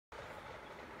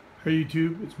Hey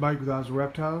YouTube, it's Mike with Awesome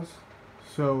Reptiles.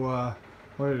 So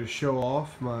wanted to show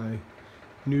off my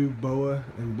new boa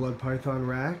and blood python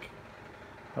rack.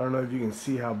 I don't know if you can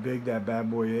see how big that bad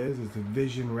boy is. It's a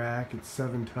Vision rack. It's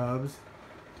 7 tubs.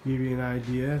 To give you an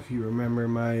idea, if you remember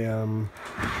my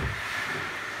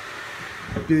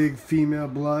big female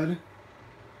blood,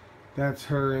 that's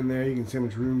her in there. You can see how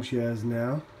much room she has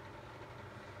now.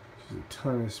 She's a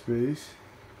ton of space.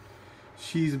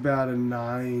 She's about a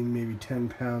 9, maybe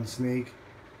 10-pound snake.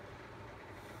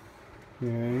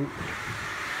 Right.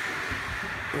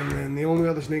 And then the only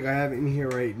other snake I have in here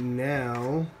right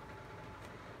now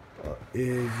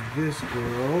is this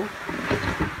girl.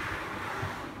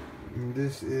 And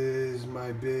this is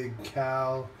my big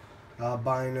cow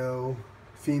albino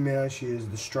female. She has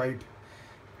the stripe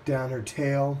down her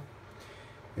tail.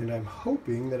 And I'm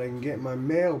hoping that I can get my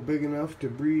male big enough to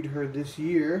breed her this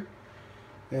year.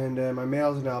 And my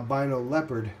male's an albino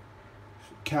leopard,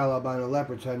 cow albino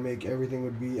leopard, so I'd make everything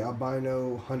would be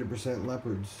albino 100%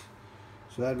 leopards.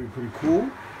 So that'd be pretty cool.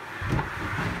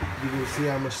 You can see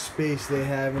how much space they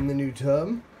have in the new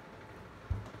tub.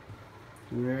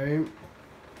 Right.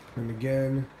 And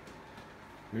again,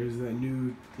 there's that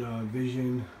new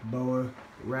Vision boa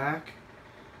rack.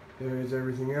 There's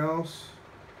everything else.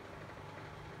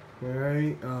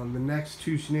 Alright, the next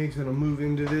 2 snakes that'll move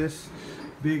into this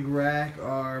big rack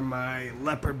are my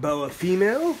leopard boa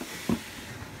female.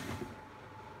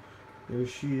 There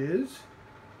she is.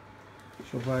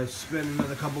 She'll probably spend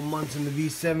another couple months in the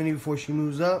V70 before she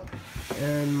moves up.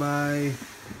 And my,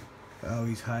 oh,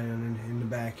 he's hiding in the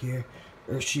back here.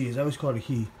 There she is. I always call it a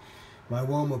he. My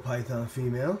Woma python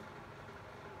female.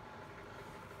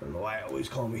 I don't know why I always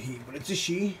call him a he, but it's a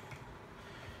she.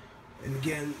 And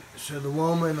again, so the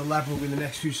Woma and the leopard will be the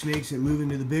next 2 snakes that move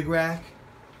into the big rack.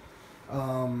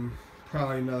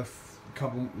 Probably another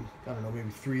couple, I don't know,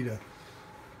 maybe 3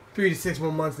 to 6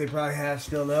 more months they probably have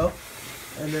still though.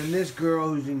 And then this girl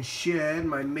who's in shed,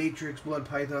 my Matrix blood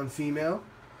python female,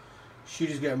 she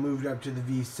just got moved up to the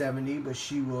V70, but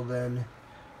she will then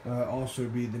also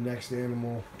be the next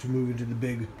animal to move into the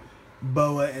big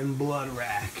boa and blood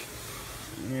rack.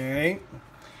 Alright.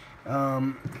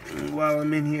 While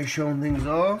I'm in here showing things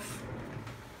off,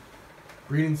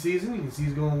 breeding season, you can see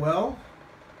it's going well.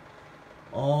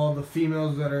 All the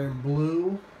females that are in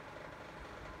blue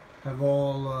have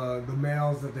all the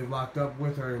males that they've locked up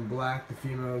with are in black. The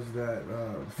females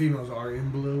are in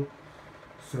blue.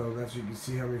 So that's you can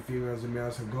see how many females and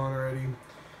males have gone already.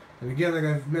 And again, like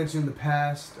I've mentioned in the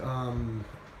past,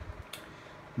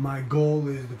 my goal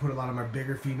is to put a lot of my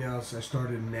bigger females. I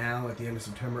started now at the end of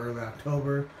September, early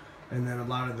October. And then a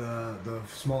lot of the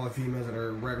smaller females that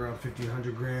are right around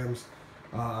 1,500 grams,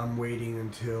 I'm waiting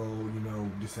until,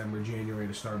 December, January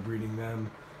to start breeding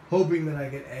them. Hoping that I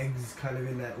get eggs kind of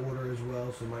in that order as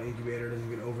well so my incubator doesn't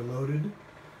get overloaded.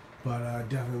 But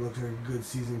definitely looks like a good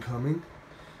season coming.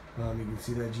 You can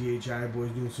see that GHI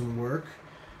boy's doing some work.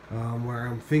 Where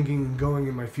I'm thinking going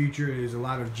in my future is a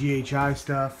lot of GHI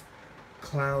stuff,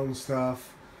 clown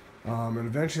stuff. And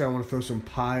eventually I want to throw some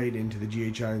pied into the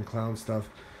GHI and clown stuff.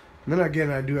 And then again,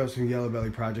 I do have some yellow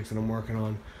belly projects that I'm working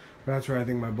on. But that's where I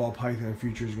think my ball python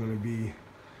future is going to be.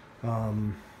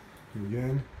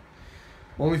 Again,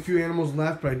 only a few animals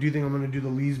left, but I do think I'm going to do the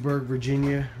Leesburg,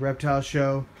 Virginia reptile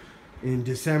show in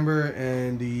December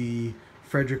and the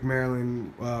Frederick,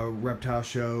 Maryland reptile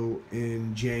show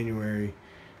in January.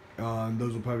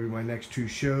 Those will probably be my next 2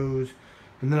 shows.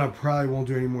 And then I probably won't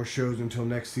do any more shows until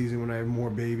next season when I have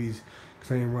more babies,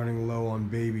 because I am running low on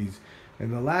babies.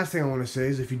 And the last thing I want to say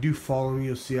is if you do follow me,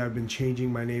 you'll see I've been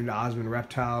changing my name to Osmond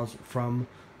Reptiles from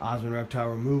Osmond Reptile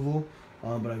Removal.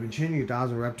 But I've been changing it to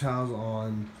Osmond Reptiles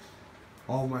on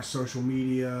all of my social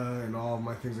media and all of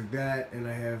my things like that. And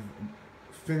I have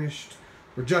finished,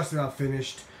 or just about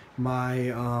finished,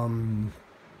 my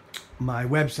my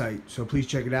website. So please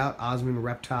check it out,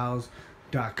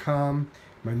 osmondreptiles.com.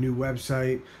 My new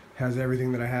website has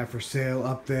everything that I have for sale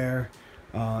up there.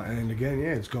 And again,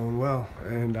 yeah, it's going well.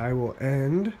 And I will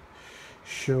end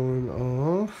showing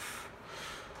off.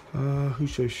 Who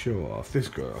should I show off? This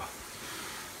girl.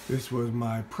 This was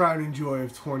my pride and joy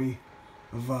of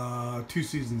 2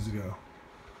 seasons ago.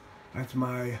 That's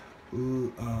my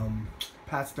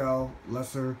pastel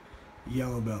lesser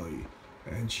yellow belly.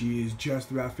 And she is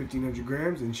just about 1,500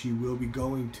 grams, and she will be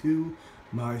going to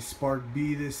my Spark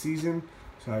B this season.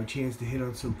 So I have a chance to hit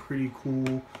on some pretty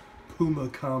cool Puma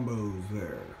combos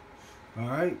there.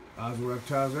 Alright, Osmond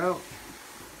Reptiles out.